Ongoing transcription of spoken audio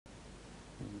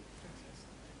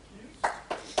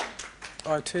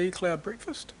IT Cloud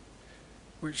Breakfast,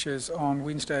 which is on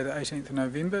Wednesday the 18th of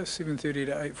November, 7:30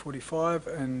 to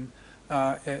 8:45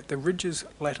 at the Ridges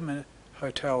Latimer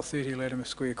Hotel, 30 Latimer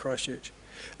Square, Christchurch.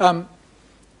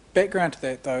 Background to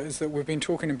that though is that we've been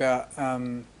talking about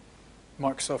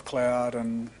Microsoft Cloud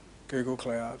and Google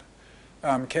Cloud.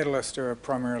 Catalyst are a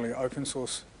primarily open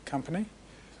source company,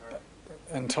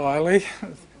 entirely,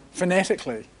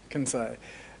 fanatically can say,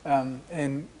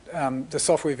 and the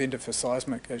software vendor for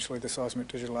CEISMIC, actually the CEISMIC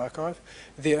Digital Archive,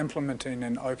 they're implementing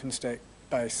an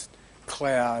OpenStack-based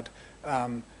cloud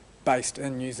based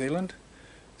in New Zealand.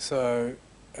 So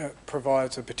it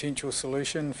provides a potential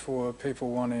solution for people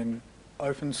wanting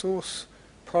open source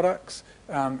products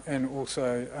and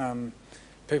also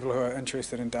people who are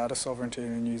interested in data sovereignty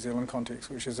in a New Zealand context,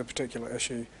 which is a particular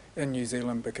issue in New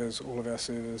Zealand because all of our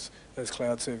servers as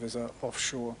cloud servers are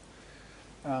offshore.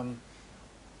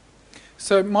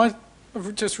 So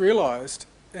I've just realised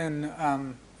at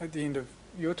the end of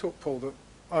your talk, Paul, that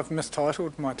I've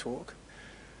mistitled my talk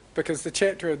because this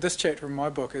chapter in my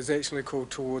book is actually called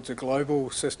Towards a Global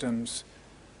Systems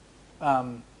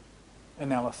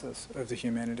Analysis of the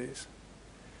Humanities.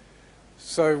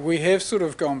 So we have sort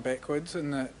of gone backwards in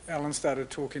that Alan started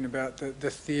talking about the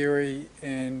theory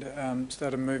and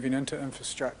started moving into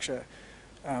infrastructure.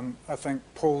 I think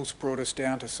Paul's brought us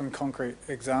down to some concrete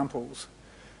examples.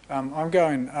 I'm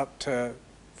going up to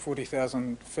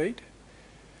 40,000 feet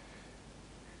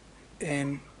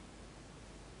and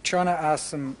trying to ask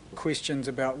some questions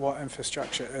about what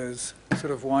infrastructure is,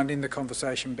 sort of winding the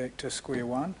conversation back to square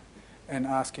one and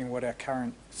asking what our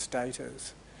current state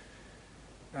is.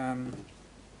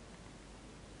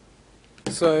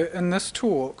 So in this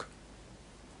talk,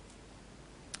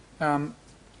 I'm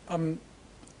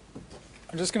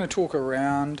just going to talk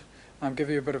around, give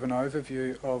you a bit of an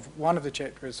overview of one of the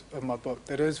chapters of my book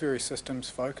that is very systems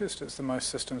focused. It's the most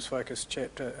systems focused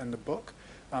chapter in the book.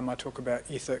 I talk about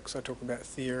ethics, I talk about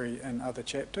theory in other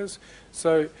chapters.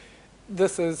 So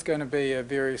this is going to be a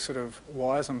very sort of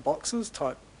wires and boxes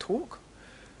type talk.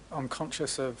 I'm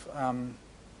conscious of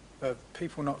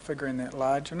people not figuring that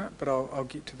large in it, but I'll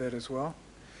get to that as well.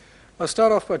 I'll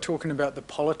start off by talking about the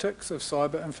politics of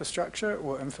cyber infrastructure,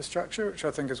 or infrastructure, which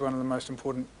I think is one of the most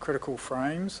important critical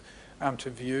frames to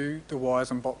view the wires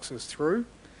and boxes through.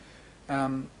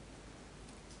 Then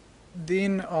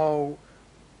I'll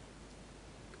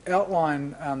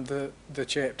outline the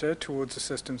chapter towards the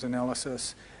systems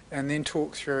analysis, and then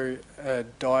talk through a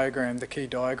diagram, the key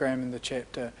diagram in the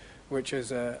chapter, which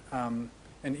is an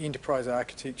enterprise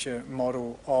architecture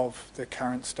model of the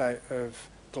current state of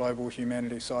global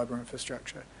humanities cyber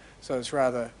infrastructure. So it's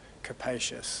rather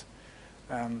capacious,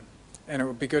 and it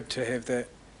would be good to have that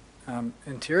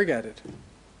interrogated.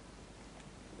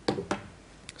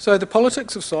 So the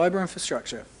politics of cyber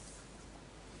infrastructure.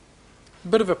 A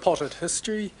bit of a potted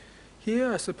history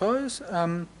here, I suppose.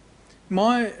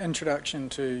 My introduction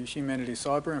to humanities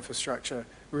cyber infrastructure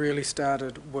really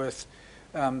started with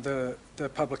the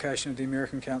publication of the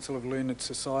American Council of Learned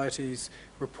Societies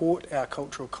report, Our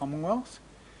Cultural Commonwealth,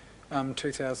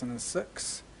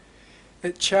 2006.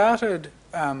 It charted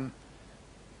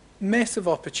massive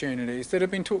opportunities that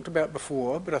have been talked about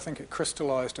before, but I think it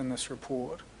crystallised in this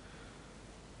report,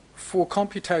 for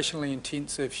computationally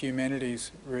intensive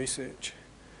humanities research,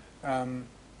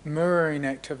 mirroring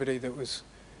activity that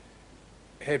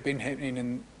had been happening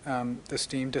in the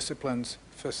STEM disciplines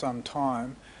for some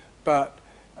time, but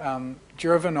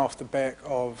driven off the back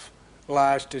of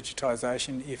large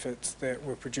digitisation efforts that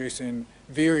were producing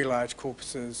very large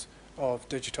corpuses of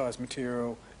digitised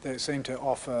material that seemed to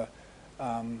offer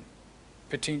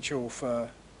potential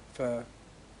for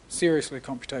seriously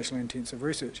computationally intensive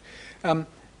research.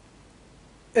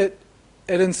 It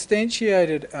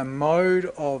instantiated a mode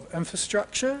of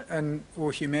infrastructure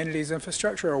or humanities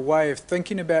infrastructure, a way of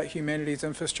thinking about humanities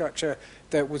infrastructure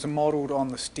that was modelled on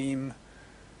the STEM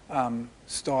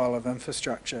style of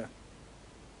infrastructure.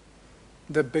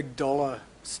 The big dollar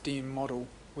STEM model,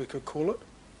 we could call it.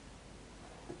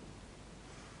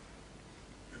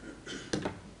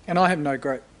 And I have no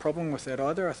great problem with that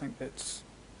either. I think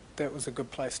that was a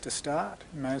good place to start.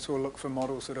 You may as well look for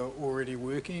models that are already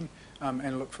working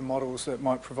and look for models that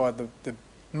might provide the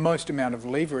most amount of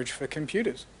leverage for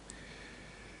computers.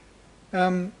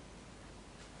 A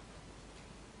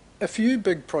few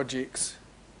big projects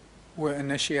were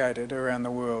initiated around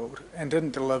the world and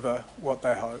didn't deliver what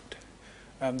they hoped.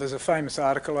 There's a famous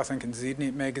article, I think, in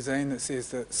ZNet magazine that says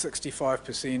that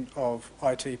 65% of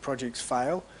IT projects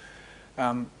fail.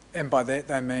 And by that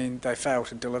they mean they fail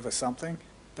to deliver something.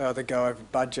 They either go over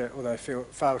budget or they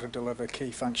fail to deliver key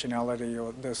functionality,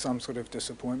 or there's some sort of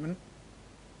disappointment.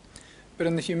 But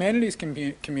in the humanities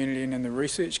community and in the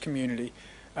research community,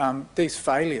 these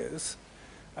failures,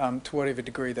 to whatever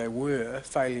degree they were,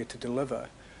 failure to deliver,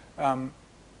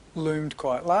 loomed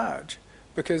quite large,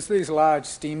 because these large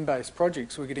STEM-based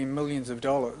projects were getting millions of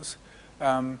dollars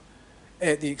at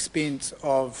the expense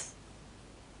of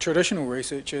traditional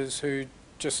researchers who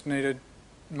just needed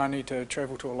money to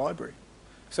travel to a library.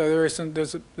 So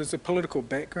there's a political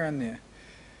background there.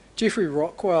 Jeffrey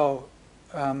Rockwell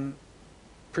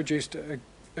produced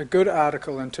a good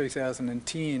article in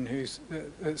 2010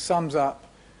 it sums up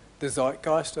the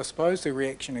zeitgeist, I suppose, the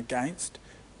reaction against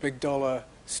big dollar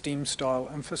STEM style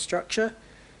infrastructure.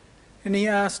 And he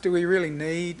asked, do we really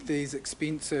need these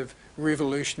expensive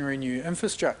revolutionary new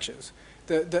infrastructures?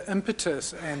 The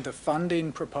impetus and the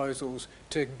funding proposals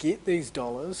to get these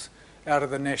dollars out of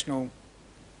the national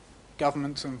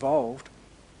governments involved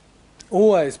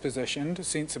always positioned,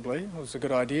 sensibly, it was a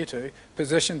good idea to,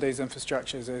 positioned these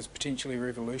infrastructures as potentially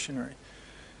revolutionary.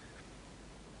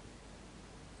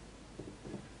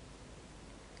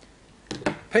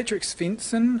 Patrick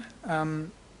Svensson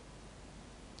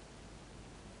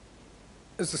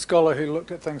is a scholar who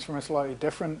looked at things from a slightly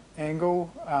different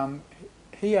angle.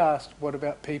 He asked, what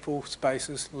about people,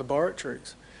 spaces,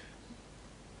 laboratories?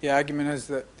 The argument is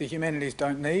that the humanities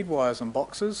don't need wires and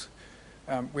boxes.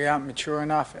 We aren't mature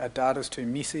enough, our data's too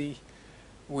messy.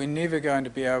 We're never going to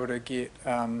be able to get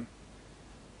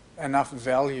enough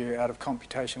value out of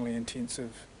computationally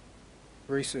intensive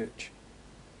research.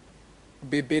 It'd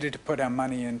be better to put our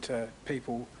money into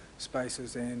people,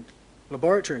 spaces and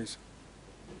laboratories.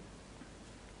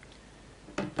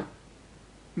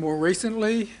 More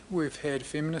recently, we've had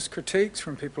feminist critiques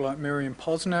from people like Miriam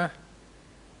Posner,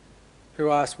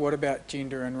 who asked, what about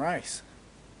gender and race?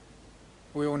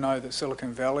 We all know that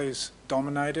Silicon Valley is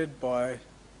dominated by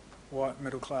white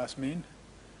middle-class men.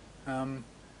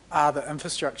 Are the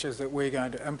infrastructures that we're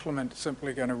going to implement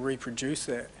simply going to reproduce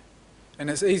that? And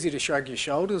it's easy to shrug your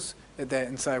shoulders at that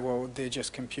and say, well, they're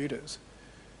just computers.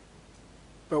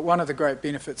 But one of the great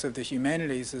benefits of the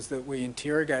humanities is that we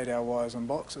interrogate our wires and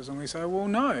boxes and we say, well,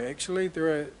 no, actually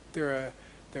there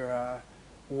are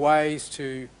ways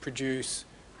to produce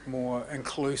more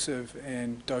inclusive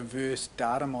and diverse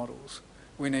data models.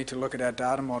 We need to look at our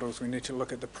data models, we need to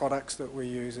look at the products that we're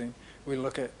using, we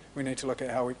need to look at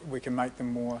how we can make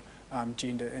them more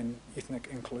gender and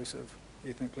ethnically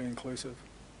inclusive.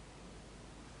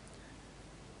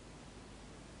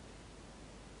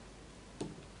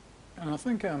 And I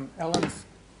think Alan's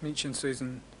mentioned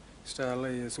Susan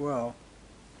Starr-Lee as well.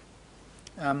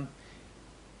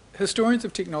 Historians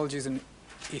of technologies and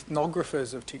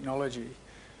ethnographers of technology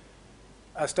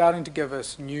are starting to give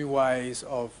us new ways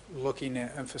of looking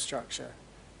at infrastructure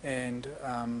and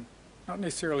not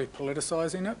necessarily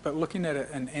politicising it, but looking at it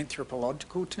in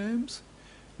anthropological terms,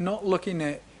 not looking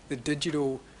at the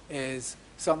digital as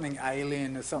something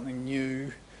alien, as something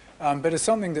new, but as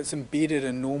something that's embedded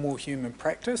in normal human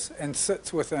practice and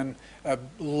sits within a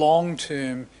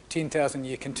long-term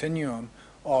 10,000-year continuum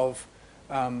of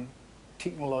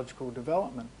technological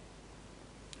development.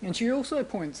 And she also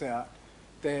points out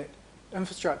that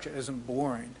infrastructure isn't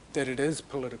boring, that it is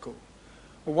political.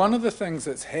 Well, one of the things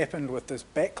that's happened with this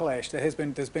backlash,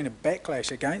 there's been a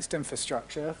backlash against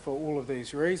infrastructure for all of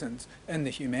these reasons in the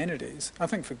humanities, I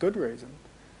think for good reason.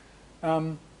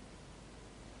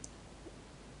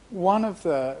 One of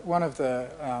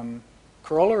the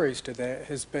corollaries to that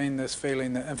has been this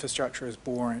feeling that infrastructure is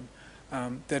boring,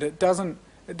 that it doesn't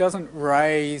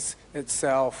raise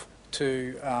itself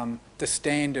to the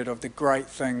standard of the great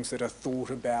things that are thought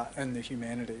about in the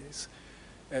humanities.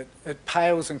 It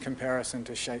pales in comparison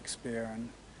to Shakespeare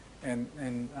and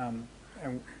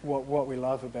what we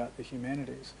love about the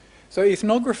humanities. So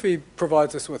ethnography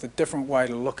provides us with a different way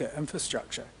to look at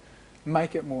infrastructure,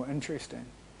 make it more interesting.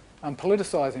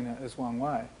 Politicising it is one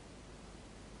way.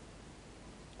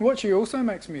 What she also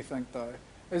makes me think, though,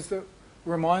 is that she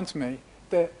reminds me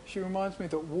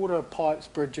that water, pipes,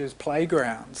 bridges,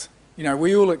 playgrounds, you know,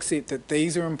 we all accept that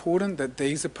these are important, that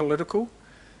these are political,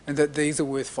 and that these are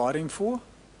worth fighting for.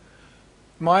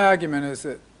 My argument is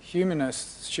that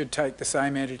humanists should take the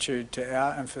same attitude to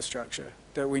our infrastructure,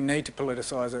 that we need to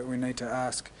politicise it, we need to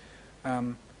ask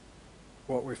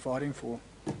what we're fighting for.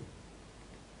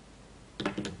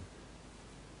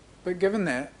 But given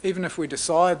that, even if we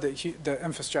decide that the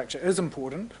infrastructure is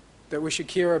important, that we should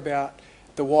care about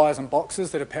the wires and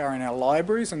boxes that are powering our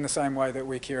libraries in the same way that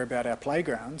we care about our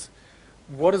playgrounds,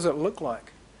 what does it look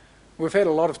like? We've had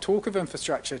a lot of talk of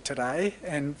infrastructure today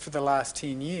and for the last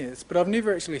 10 years, but I've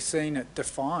never actually seen it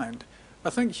defined. I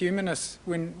think humanists,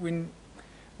 when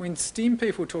when STEM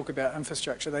people talk about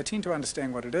infrastructure, they tend to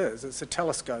understand what it is. It's a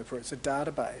telescope or it's a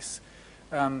database.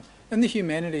 In the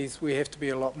humanities, we have to be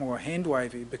a lot more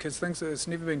hand-wavy because it's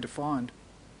never been defined.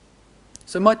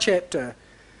 So my chapter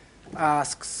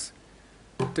asks,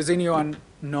 does anyone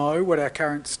know what our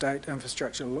current state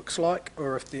infrastructure looks like,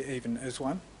 or if there even is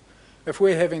one? If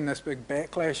we're having this big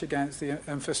backlash against the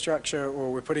infrastructure,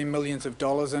 or we're putting millions of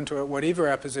dollars into it, whatever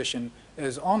our position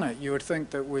is on it, you would think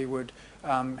that we would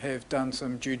have done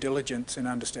some due diligence and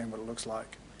understand what it looks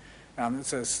like.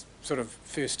 It's a sort of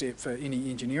first step for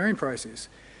any engineering process.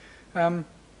 But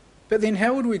then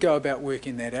how would we go about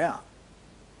working that out?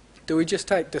 Do we just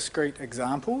take discrete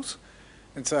examples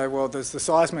and say, well, there's the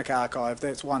CEISMIC archive,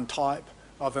 that's one type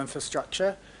of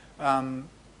infrastructure.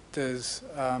 There's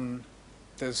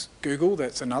Google,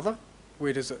 that's another.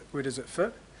 Where does it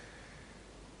fit?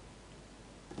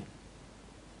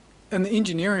 In the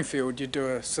engineering field, you do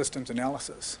a systems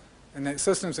analysis. And that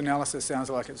systems analysis sounds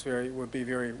like would be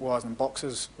very wires and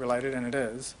boxes related, and it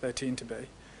is, they tend to be.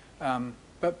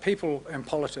 But people and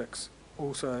politics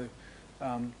also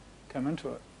come into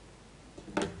it.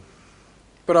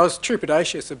 But I was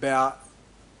trepidatious about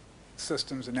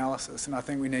systems analysis, and I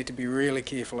think we need to be really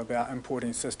careful about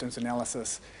importing systems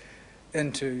analysis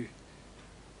into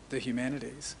the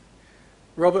humanities.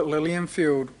 Robert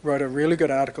Lilienfeld wrote a really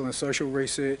good article in Social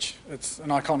Research, it's an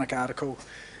iconic article,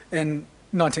 in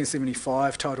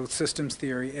 1975 titled Systems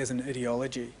Theory as an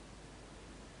Ideology.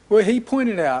 Well, he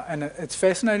pointed out, and it's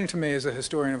fascinating to me as a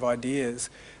historian of ideas,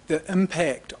 the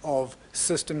impact of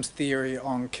systems theory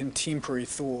on contemporary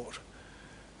thought.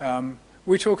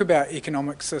 We talk about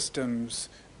economic systems,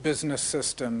 business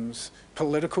systems,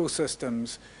 political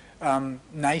systems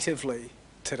natively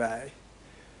today.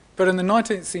 But in the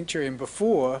 19th century and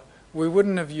before, we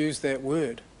wouldn't have used that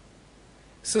word.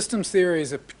 Systems theory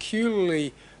is a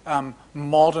peculiarly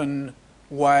modern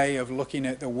way of looking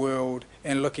at the world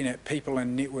and looking at people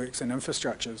and networks and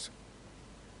infrastructures.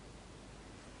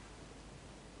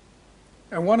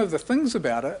 And one of the things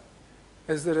about it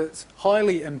is that it's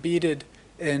highly embedded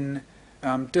in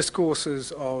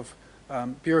discourses of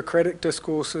bureaucratic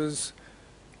discourses,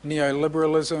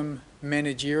 neoliberalism,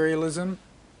 managerialism.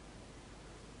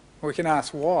 We can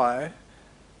ask why.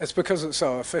 It's because it's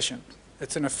so efficient.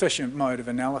 It's an efficient mode of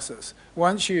analysis.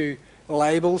 Once you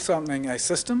label something a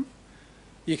system,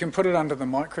 you can put it under the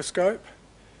microscope,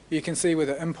 you can see where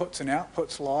the inputs and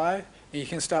outputs lie, and you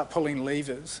can start pulling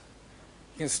levers.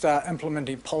 You can start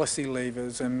implementing policy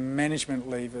levers and management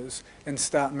levers and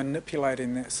start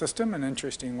manipulating that system in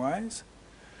interesting ways.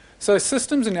 So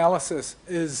systems analysis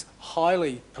is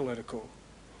highly political.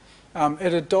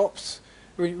 It adopts,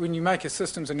 when you make a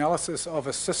systems analysis of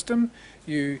a system,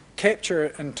 you capture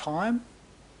it in time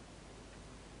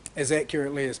as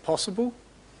accurately as possible,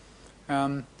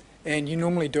 and you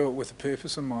normally do it with a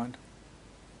purpose in mind.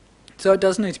 So it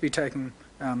does need to be taken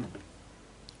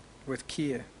with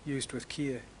care, used with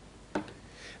care.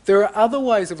 There are other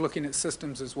ways of looking at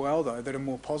systems as well, though, that are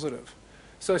more positive.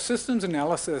 So systems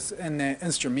analysis in that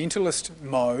instrumentalist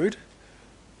mode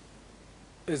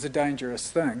is a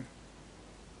dangerous thing.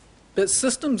 But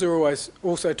systems are always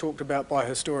also talked about by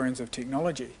historians of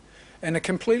technology in a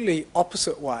completely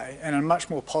opposite way and a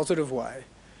much more positive way.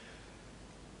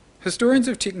 Historians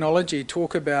of technology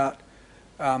talk about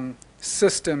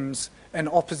systems in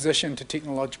opposition to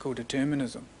technological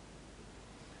determinism.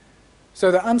 So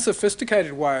the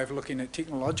unsophisticated way of looking at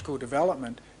technological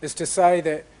development is to say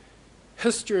that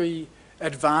history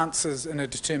advances in a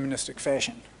deterministic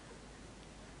fashion.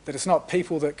 That it's not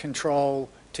people that control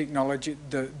technology,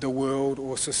 the world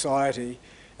or society,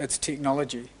 it's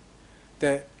technology.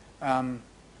 That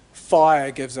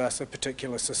fire gives us a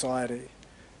particular society.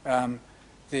 In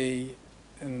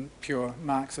pure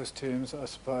Marxist terms, I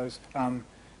suppose,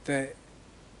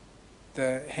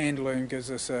 the handloom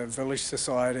gives us a village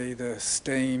society, the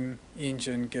steam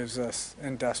engine gives us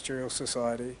industrial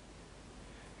society.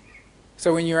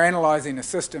 So when you're analysing a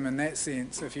system in that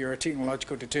sense, if you're a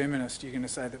technological determinist, you're going to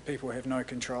say that people have no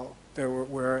control. We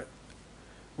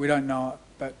don't know it,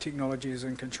 but technology is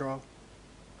in control.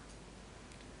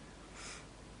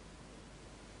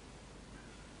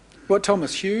 What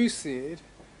Thomas Hughes said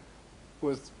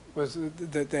was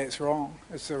that that's wrong.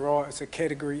 It's a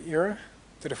category error.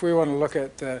 That if we want to look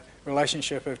at the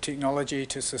relationship of technology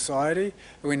to society,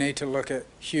 we need to look at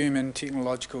human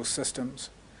technological systems.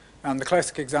 The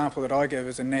classic example that I give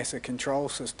is a NASA control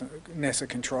system, NASA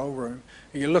control room.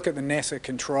 You look at the NASA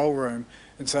control room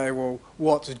and say, well,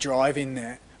 what's driving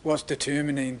that? What's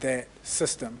determining that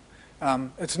system?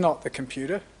 It's not the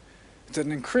computer. It's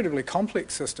an incredibly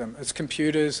complex system. It's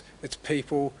computers, it's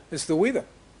people, it's the weather.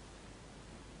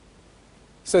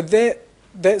 So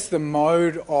that's the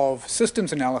mode of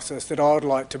systems analysis that I would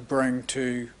like to bring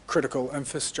to critical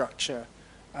infrastructure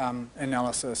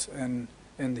analysis in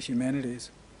the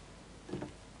humanities.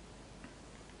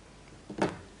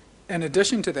 In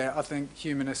addition to that, I think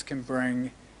humanists can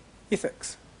bring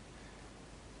ethics.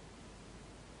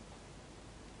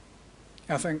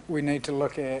 I think we need to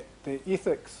look at the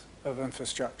ethics of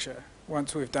infrastructure.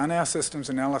 Once we've done our systems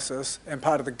analysis, and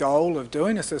part of the goal of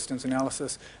doing a systems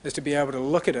analysis is to be able to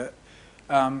look at it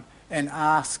and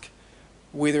ask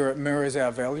whether it mirrors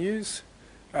our values,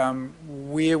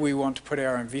 where we want to put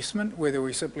our investment, whether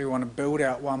we simply want to build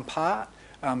out one part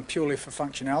purely for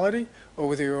functionality, or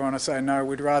whether we want to say, no,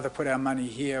 we'd rather put our money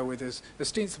here where there's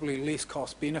ostensibly less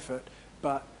cost benefit,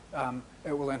 but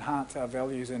it will enhance our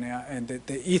values and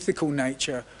the ethical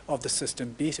nature of the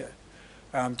system better.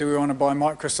 Do we want to buy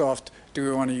Microsoft? Do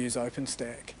we want to use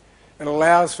OpenStack? It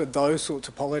allows for those sorts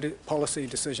of policy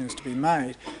decisions to be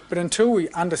made, but until we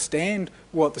understand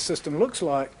what the system looks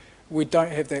like, we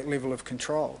don't have that level of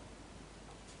control.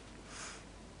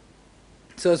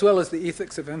 So as well as the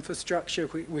ethics of infrastructure,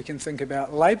 we can think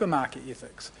about labour market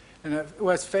ethics. And it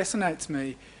always fascinates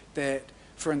me that,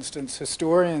 for instance,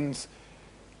 historians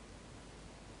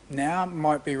now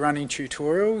might be running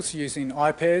tutorials using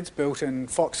iPads built in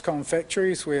Foxconn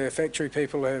factories where factory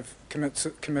people have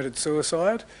committed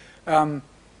suicide,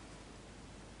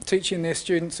 teaching their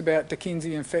students about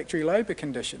Dickensian factory labour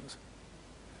conditions.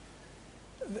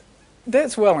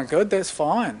 That's well and good, that's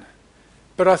fine.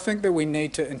 But I think that we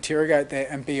need to interrogate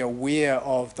that and be aware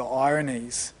of the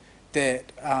ironies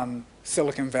that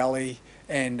Silicon Valley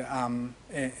and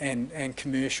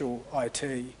commercial IT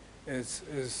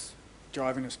is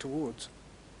driving us towards.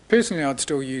 Personally, I'd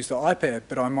still use the iPad,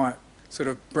 but I might sort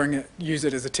of use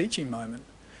it as a teaching moment.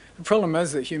 The problem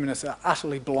is that humanists are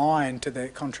utterly blind to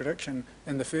that contradiction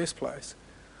in the first place.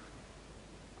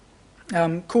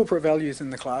 Corporate values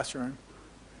in the classroom,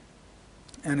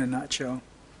 in a nutshell.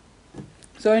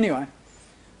 So anyway,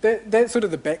 that's sort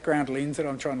of the background lens that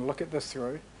I'm trying to look at this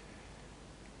through.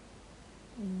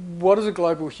 What does a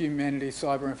global humanities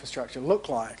cyber infrastructure look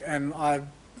like? And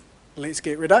let's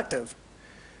get reductive.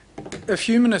 If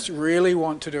humanists really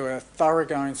want to do a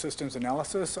thoroughgoing systems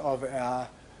analysis of our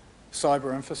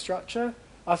cyber infrastructure,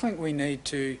 I think we need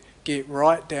to get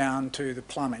right down to the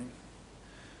plumbing.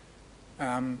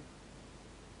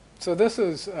 So this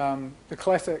is the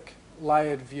classic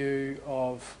layered view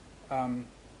of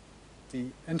the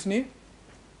internet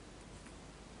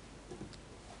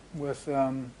with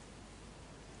the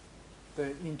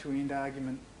end-to-end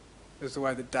argument is the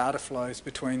way that data flows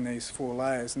between these four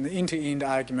layers. And the end-to-end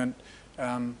argument,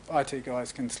 IT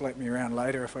guys can slap me around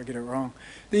later if I get it wrong.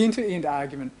 The end-to-end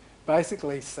argument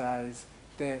basically says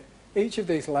that each of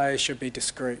these layers should be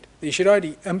discrete. You should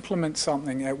only implement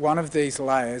something at one of these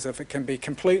layers if it can be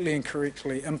completely and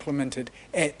correctly implemented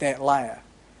at that layer,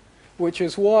 which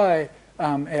is why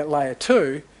at layer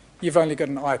 2, you've only got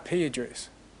an IP address.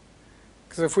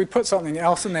 Because if we put something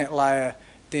else in that layer,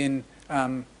 then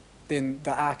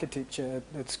the architecture,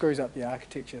 it screws up the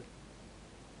architecture.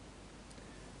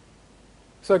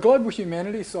 So global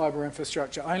humanities cyber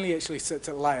infrastructure only actually sits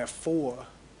at layer 4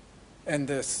 in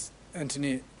this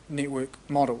internet network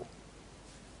model.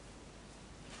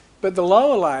 But the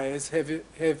lower layers have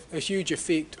a huge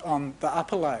effect on the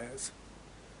upper layers.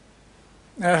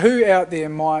 Now, who out there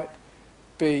might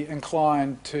be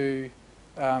inclined to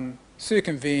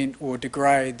circumvent or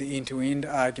degrade the end-to-end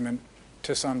argument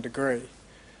to some degree?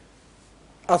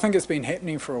 I think it's been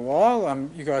happening for a while.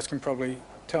 You guys can probably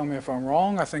tell me if I'm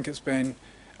wrong. I think it's been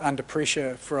under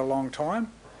pressure for a long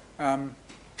time.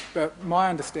 But my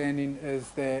understanding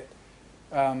is that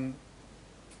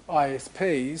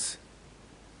ISPs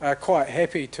are quite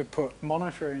happy to put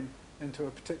monitoring into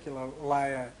a particular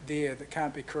layer there that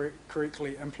can't be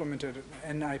correctly implemented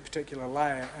in a particular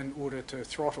layer in order to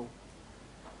throttle.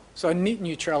 So net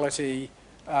neutrality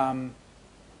and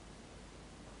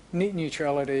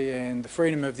the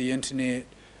freedom of the internet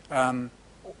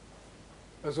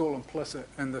is all implicit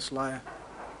in this layer,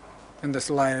 in this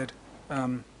layered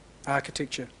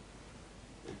architecture.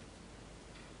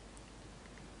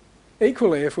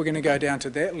 Equally, if we're going to go down to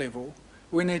that level,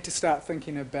 we need to start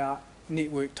thinking about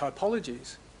network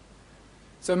topologies.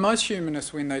 So most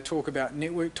humanists, when they talk about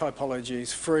network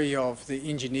topologies free of the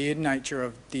engineered nature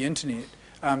of the internet,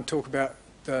 talk about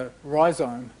the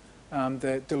rhizome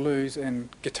that Deleuze and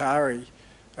Guattari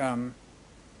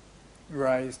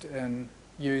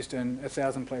used in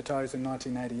 1,000 Plateaus in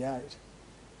 1988.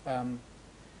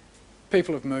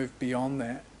 People have moved beyond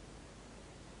that.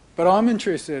 But I'm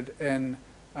interested in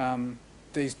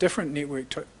these different network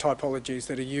topologies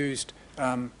that are used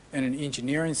in an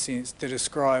engineering sense, to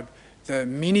describe the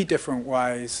many different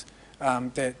ways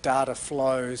that data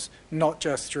flows, not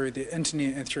just through the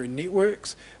internet and through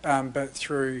networks, but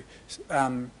through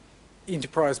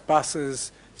enterprise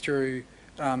buses, through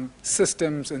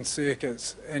systems and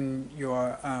circuits in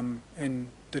in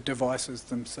the devices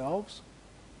themselves.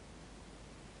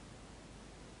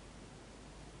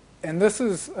 And this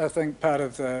is, I think, part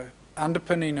of the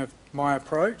underpinning of my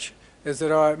approach, is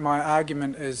that my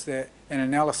argument is that an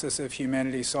analysis of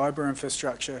humanities cyber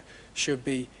infrastructure should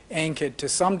be anchored to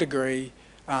some degree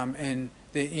in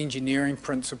the engineering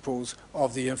principles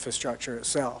of the infrastructure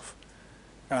itself,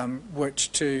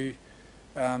 which to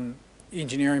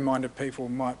engineering-minded people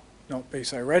might not be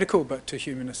so radical, but to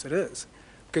humanists it is.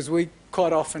 Because we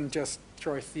quite often just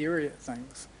throw theory at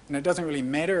things, and it doesn't really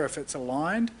matter if it's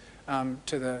aligned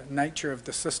to the nature of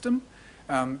the system.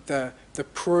 The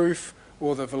proof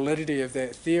or the validity of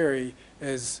that theory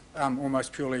is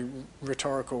almost purely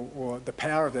rhetorical, or the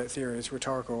power of that theory is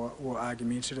rhetorical or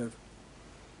argumentative.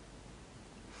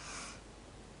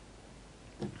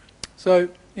 So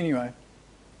anyway,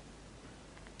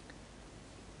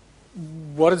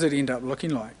 what does it end up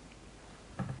looking like?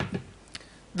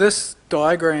 This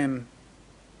diagram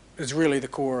is really the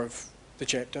core of the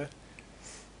chapter.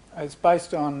 It's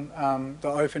based on the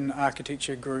Open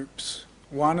Architecture Group's,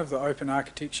 one of the Open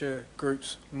Architecture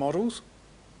Group's models,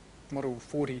 Model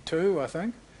 42, I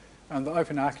think. The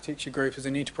Open Architecture Group is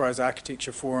an enterprise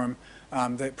architecture forum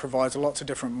that provides lots of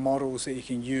different models that you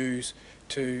can use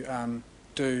to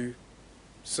do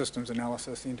systems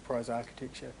analysis, enterprise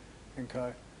architecture, and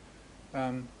co.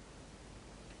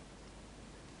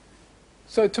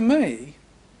 So to me,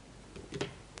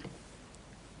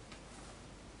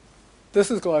 this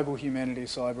is global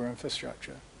humanities cyber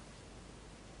infrastructure.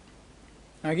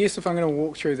 I guess if I'm going to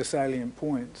walk through the salient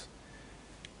points,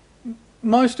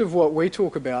 most of what we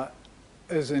talk about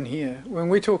is in here. When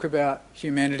we talk about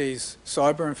humanities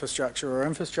cyber infrastructure or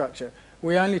infrastructure,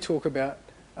 we only talk about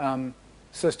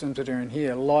systems that are in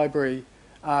here: library,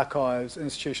 archives,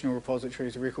 institutional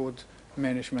repositories, records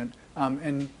management,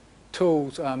 and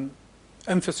tools,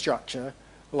 infrastructure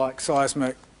like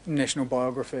CEISMIC, National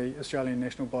Biography, Australian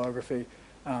National Biography,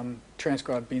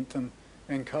 Transcribe Bentham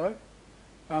and co.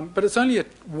 But it's only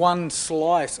one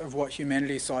slice of what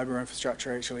humanities cyber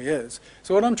infrastructure actually is.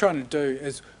 So what I'm trying to do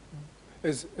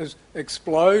is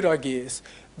explode, I guess,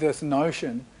 this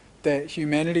notion that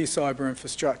humanities cyber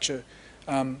infrastructure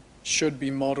should be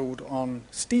modelled on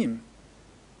STEM.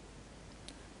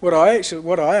 What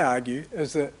I argue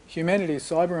is that humanities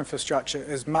cyber infrastructure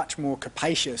is much more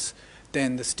capacious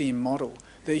than the STEM model.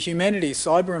 The humanities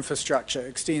cyber infrastructure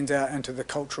extends out into the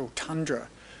cultural tundra.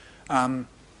 So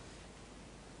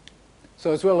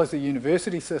as well as the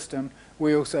university system,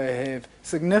 we also have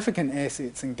significant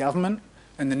assets in government.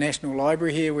 In the National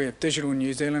Library here, we have Digital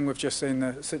New Zealand. We've just seen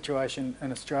the situation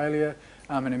in Australia.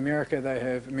 In America, they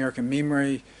have American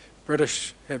Memory.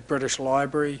 British have British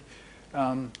Library.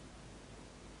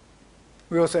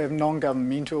 We also have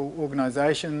non-governmental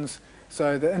organisations.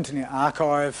 So the Internet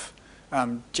Archive,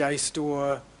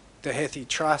 JSTOR, the Hathi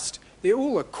Trust, they're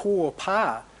all a core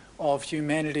part of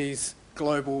humanities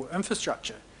global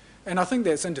infrastructure. And I think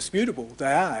that's indisputable.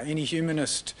 They are. Any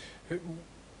humanist who,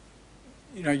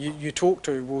 you talk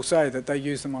to will say that they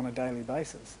use them on a daily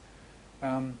basis.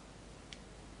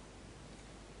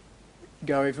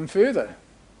 Go even further.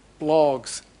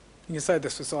 Blogs. You can say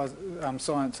this for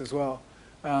science as well.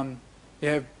 You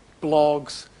have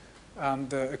blogs,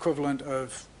 the equivalent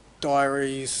of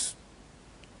diaries,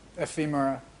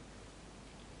 ephemera,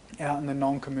 out in the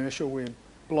non-commercial web.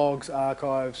 Blogs,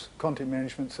 archives, content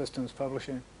management systems,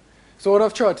 publishing. So what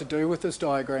I've tried to do with this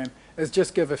diagram is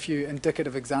just give a few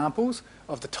indicative examples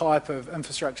of the type of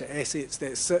infrastructure assets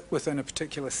that sit within a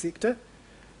particular sector,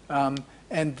 and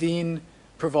then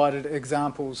provided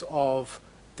examples of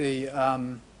the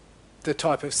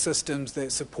type of systems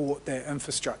that support that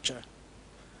infrastructure.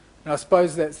 And I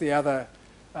suppose that's the other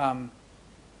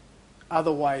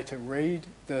way to read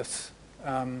this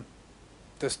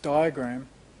this diagram,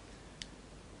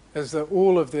 is that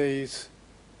all of these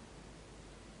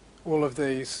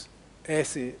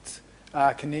assets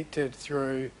are connected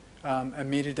through a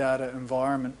metadata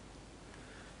environment.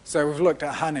 So we've looked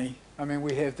at honey. I mean,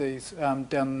 we have these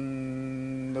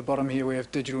down the bottom here. We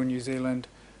have Digital New Zealand,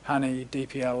 honey,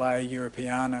 DPLA,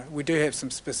 Europeana. We do have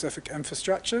some specific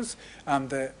infrastructures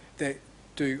that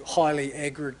do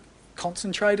highly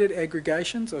concentrated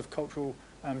aggregations of cultural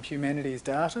humanities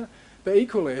data. But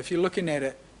equally, if you're looking at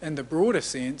it in the broader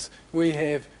sense, we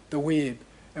have the web,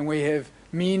 and we have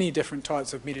many different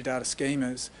types of metadata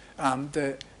schemas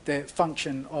that that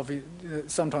function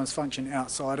sometimes function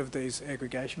outside of these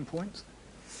aggregation points.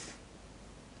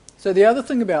 So the other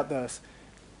thing about this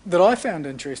that I found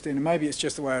interesting, and maybe it's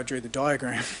just the way I drew the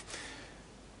diagram,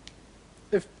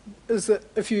 is that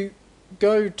if you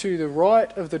go to the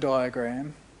right of the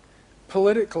diagram,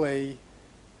 politically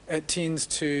it tends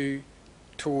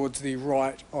towards the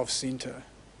right of centre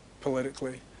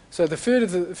politically. So the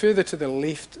further to the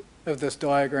left of this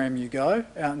diagram you go,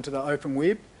 out into the open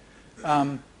web,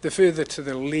 the further to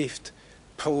the left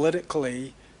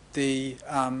politically the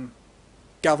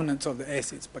governance of the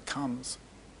assets becomes.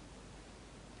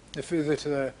 The further to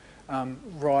the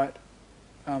right,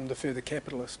 the further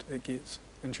capitalist it gets,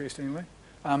 interestingly.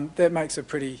 That makes a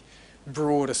pretty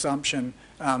broad assumption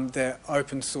that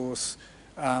open source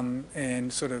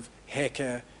and sort of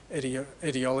hacker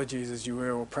ideologies, as you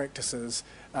will, or practices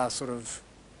are sort of,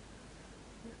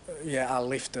 are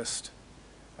leftist.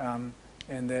 And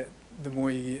that the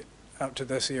more you get up to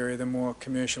this area, the more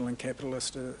commercial and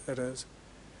capitalist it is.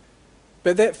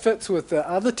 But that fits with the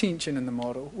other tension in the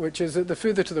model, which is that the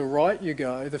further to the right you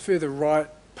go, the further right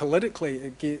politically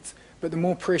it gets, but the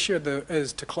more pressure there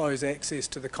is to close access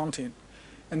to the content.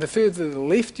 And the further to the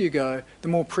left you go, the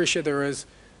more pressure there is,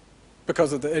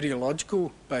 because of the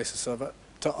ideological basis of it,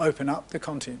 to open up the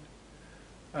content.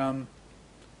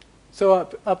 So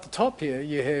up the top here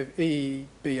you have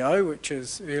EBO, which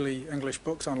is Early English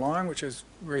Books Online, which has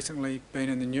recently been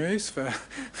in the news for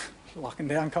locking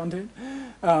down content.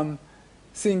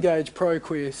 Cengage,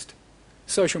 ProQuest,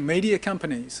 social media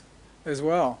companies as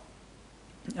well.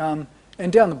 And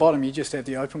down the bottom you just have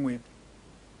the open web.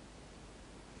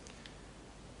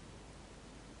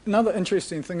 Another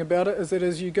interesting thing about it is that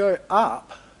as you go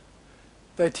up,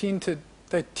 they tend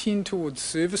towards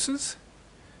services.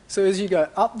 So as you go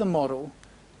up the model,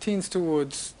 it tends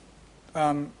towards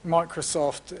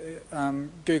Microsoft,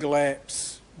 Google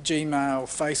Apps, Gmail,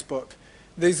 Facebook.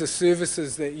 These are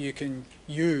services that you can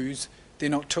use. They're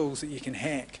not tools that you can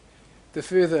hack. The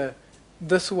further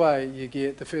this way you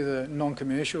get, the further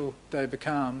non-commercial they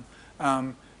become,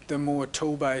 the more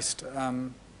tool-based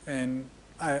and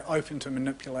open to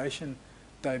manipulation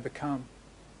they become.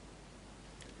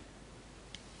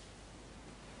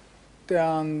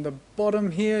 Down the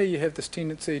bottom here you have this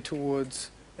tendency towards,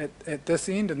 at this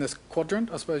end, in this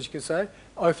quadrant, I suppose you could say,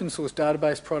 open source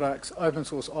database products, open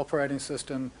source operating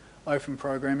system, open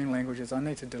programming languages. I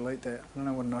need to delete that. I don't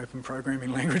know what an open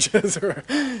programming language is.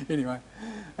 Anyway.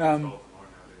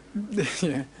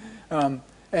 Yeah.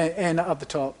 And up the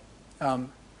top,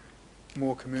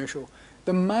 more commercial.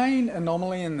 The main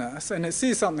anomaly in this, and it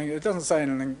says something, it doesn't say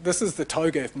anything, this is the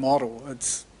TOGAF model.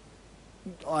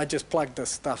 I just plugged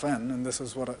this stuff in and this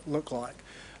is what it looked like.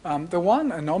 The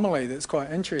one anomaly that's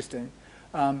quite interesting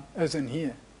is in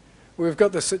here. We've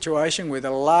got this situation where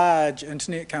the large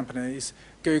internet companies,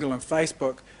 Google and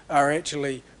Facebook, are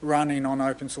actually running on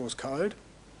open source code.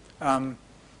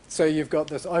 So you've got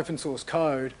this open source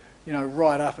code,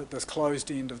 right up at this closed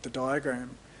end of the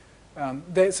diagram.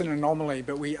 That's an anomaly,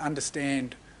 but we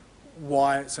understand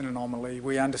why it's an anomaly.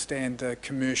 We understand the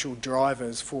commercial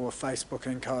drivers for Facebook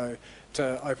and co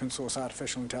to open source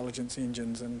artificial intelligence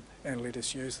engines and let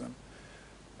us use them.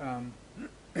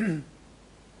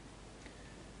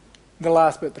 The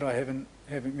last bit that I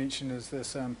haven't mentioned is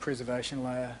this preservation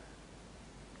layer,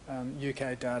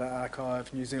 UK Data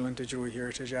Archive, New Zealand Digital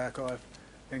Heritage Archive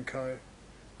and co.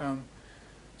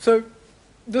 So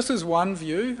this is one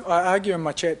view. I argue in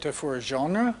my chapter for a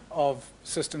genre of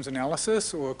systems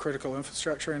analysis or critical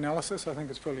infrastructure analysis. I think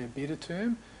it's probably a better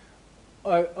term.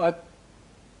 I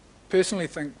personally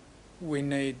think we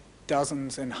need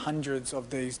dozens and hundreds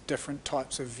of these different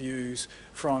types of views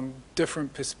from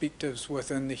different perspectives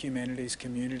within the humanities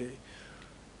community.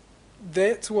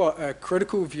 That's what a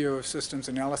critical view of systems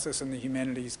analysis in the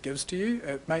humanities gives to you.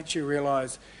 It makes you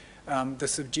realise the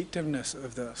subjectiveness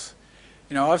of this.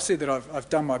 I've said that I've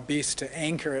done my best to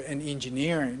anchor it in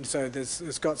engineering, so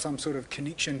it's got some sort of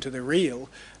connection to the real.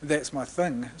 That's my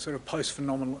thing, sort of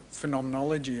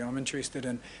post-phenomenology. I'm interested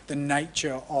in the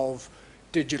nature of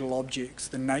digital objects,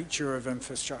 the nature of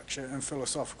infrastructure in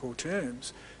philosophical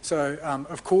terms. So,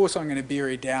 of course, I'm going to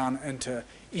bury down into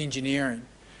engineering.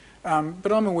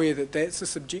 But I'm aware that that's a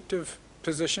subjective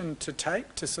position to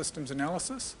take to systems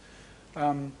analysis.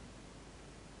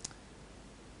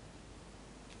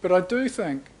 But I do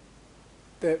think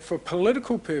that for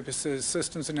political purposes,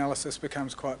 systems analysis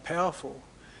becomes quite powerful.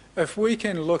 If we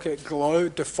can look at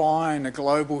define a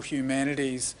global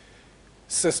humanities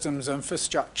systems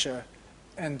infrastructure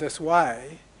in this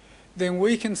way, then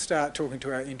we can start talking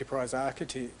to our enterprise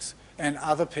architects and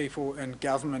other people in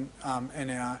government in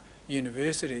our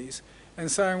universities and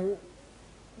saying,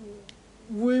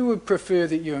 we would prefer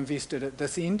that you invested at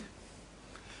this end.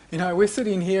 You know, we're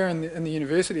sitting here in the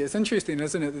university. It's interesting,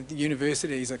 isn't it, that the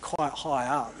universities are quite high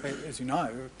up, as you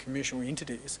know, commercial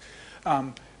entities,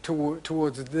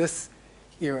 towards this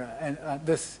era and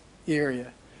this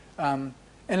area. And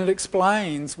it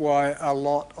explains why a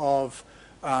lot of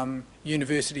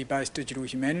university-based digital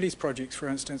humanities projects, for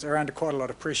instance, are under quite a lot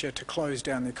of pressure to close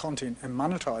down their content and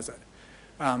monetize it.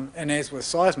 And as with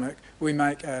CEISMIC, we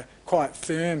make a quite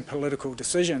firm political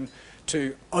decision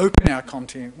to open our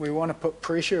content. We want to put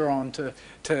pressure on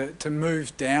to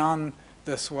move down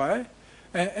this way.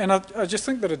 And I just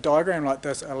think that a diagram like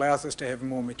this allows us to have a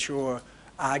more mature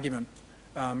argument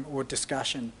or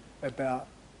discussion about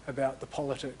the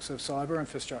politics of cyber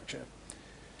infrastructure.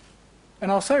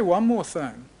 And I'll say one more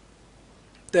thing,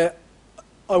 that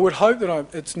I would hope that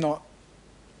it's not,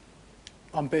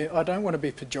 I don't want to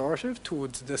be pejorative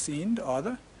towards this end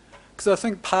either, because I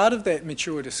think part of that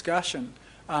mature discussion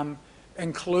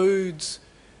includes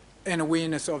an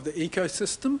awareness of the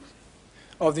ecosystem,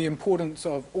 of the importance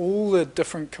of all the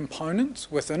different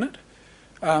components within it.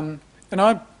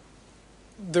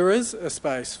 There is a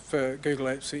space for Google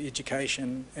Apps for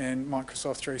Education and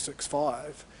Microsoft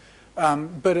 365,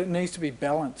 but it needs to be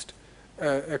balanced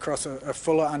across a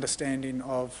fuller understanding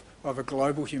of a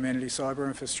global humanities cyber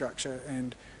infrastructure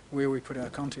and where we put our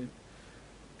content.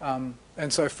 And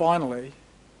so finally,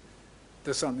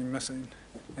 there's something missing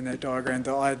in that diagram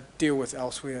that I deal with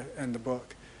elsewhere in the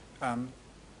book, and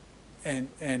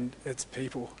it's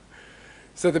people.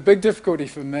 So the big difficulty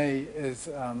for me is,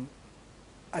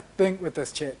 I think with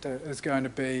this chapter is going to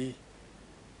be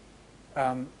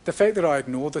the fact that I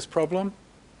ignore this problem,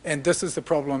 and this is the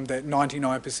problem that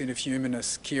 99% of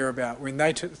humanists care about. When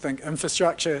they think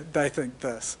infrastructure, they think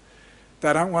this.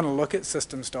 They don't want to look at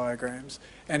systems diagrams,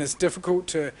 and it's difficult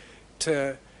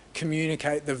to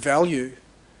communicate the value,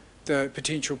 the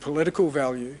potential political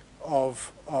value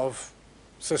of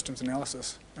systems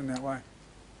analysis in that way.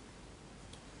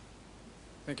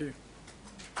 Thank you.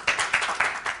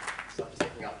 So I'm just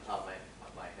thinking off the top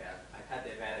of my head, I've had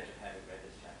the advantage of having read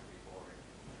this chapter before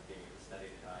and being able to study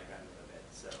the diagram a little bit,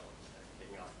 so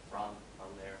taking off from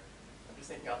there. I'm just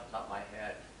thinking off the top of my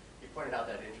head, you pointed out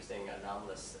that interesting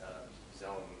anomalous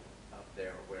zone up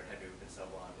there where Hadoop and so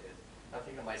on is. I'm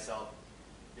thinking to myself,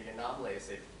 the anomaly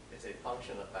is a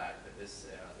function of the fact that this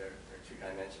there are two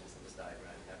dimensions in this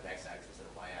diagram. You have an x-axis and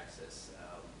a y-axis,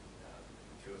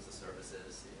 tools to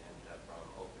services, and from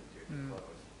open to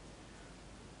closed.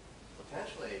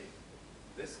 Potentially,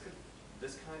 this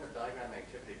kind of diagram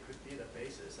activity could be the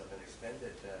basis of an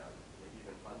extended, maybe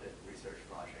even funded research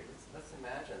project. Let's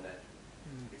imagine that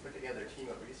we put together a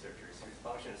team of researchers whose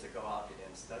function is to go out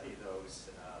and study those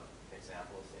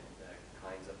examples and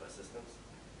kinds of systems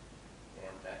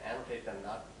and annotate them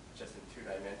not just in 2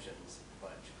 dimensions,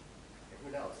 but who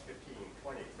knows, 15,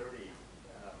 20, 30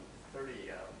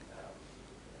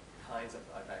 kinds of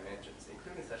dimensions,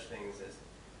 including such things as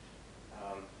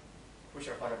which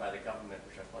are funded by the government,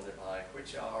 which are funded by,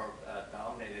 which are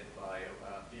dominated by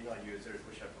female users,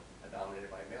 which are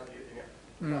dominated by male users.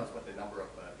 Who knows what the number of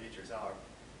features are.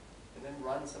 And then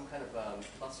run some kind of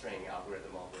clustering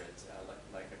algorithm over it,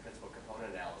 like a principal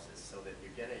component analysis, so that you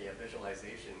get a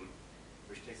visualization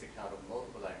which takes account of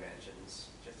multiple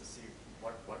dimensions, just to see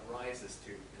what rises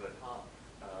to the top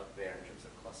there in terms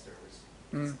of clusters.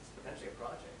 It's potentially a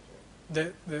project.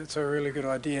 Yeah. That's a really good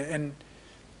idea. And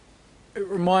it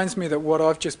reminds me that what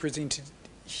I've just presented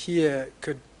here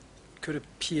could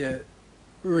appear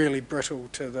really brittle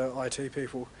to the IT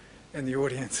people in the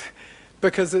audience,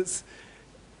 because it's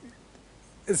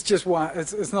just one.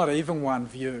 It's not even one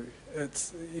view.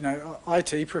 It's, you know,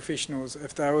 IT professionals,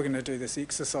 if they were going to do this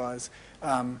exercise,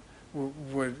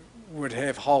 would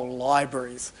have whole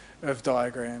libraries of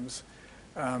diagrams.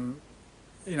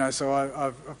 You know, so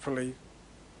I've probably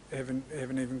haven't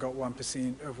even got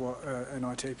 1% of what an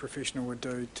IT professional would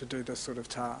do to do this sort of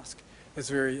task. It's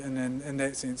very, and in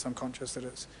that sense, I'm conscious that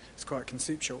it's quite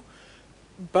conceptual.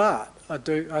 But I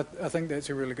think that's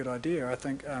a really good idea. I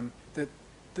think that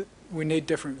we need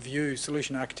different views.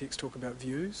 Solution architects talk about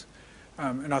views,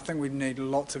 and I think we need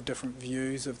lots of different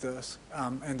views of this.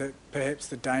 And that perhaps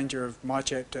the danger of my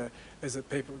chapter is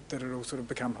that it'll sort of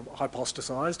become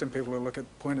hypostasized, and people will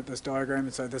point at this diagram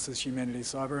and say this is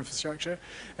humanities cyber infrastructure,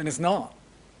 and it's not.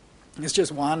 It's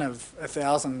just one of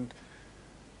 1,000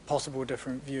 possible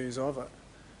different views of it,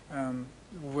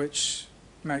 which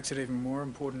makes it even more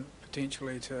important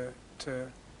potentially to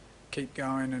keep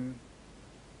going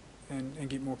and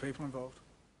get more people involved.